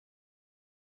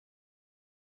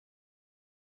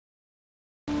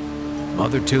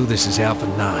Mother 2, this is Alpha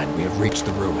 9. We have reached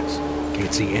the ruins.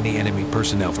 Can't see any enemy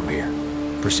personnel from here.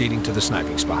 Proceeding to the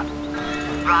sniping spot.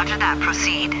 Roger that,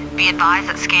 proceed. Be advised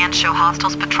that scans show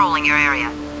hostiles patrolling your area.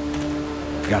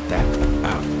 Got that.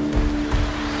 Out.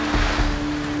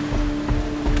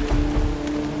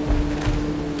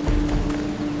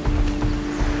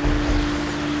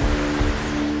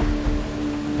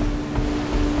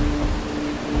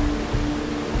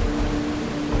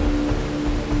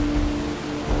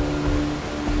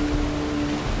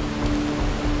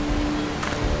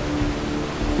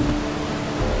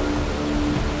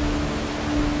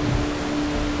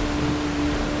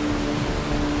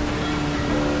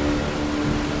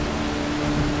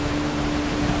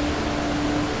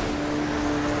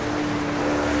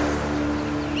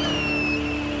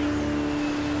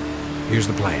 Here's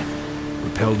the plan.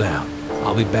 Rappel down.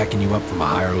 I'll be backing you up from a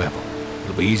higher level.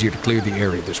 It'll be easier to clear the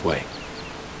area this way.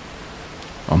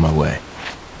 On my way.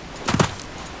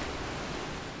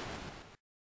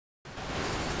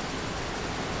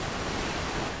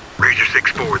 Razor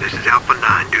 6-4, this is Alpha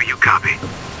 9. Do you copy?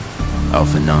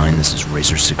 Alpha 9, this is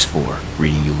Razor 6-4.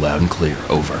 Reading you loud and clear.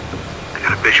 Over. I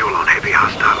got a visual on heavy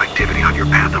hostile activity on your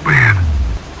path overhead.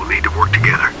 We'll need to work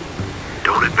together.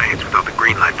 Don't advance without the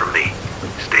green light from me.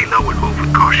 Stay low and move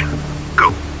with caution.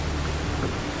 Go.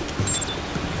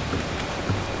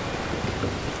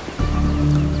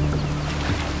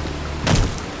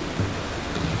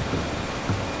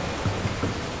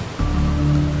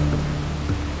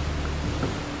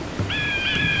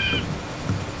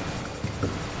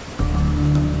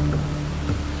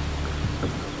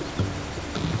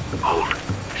 Hold.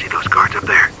 See those guards up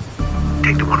there?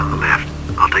 Take the one on the left.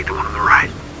 I'll take the one on the right.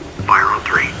 Fire on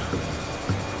 3.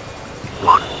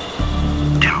 1,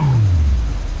 2,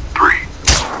 3.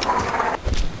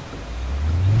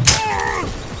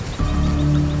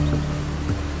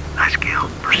 Nice kill.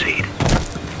 Proceed.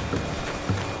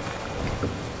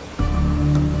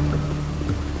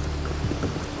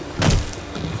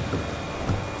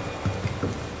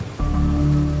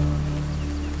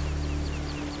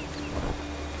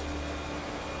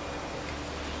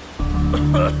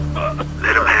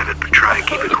 Let him have it, but try and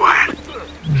keep it quiet.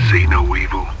 See no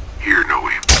evil, hear no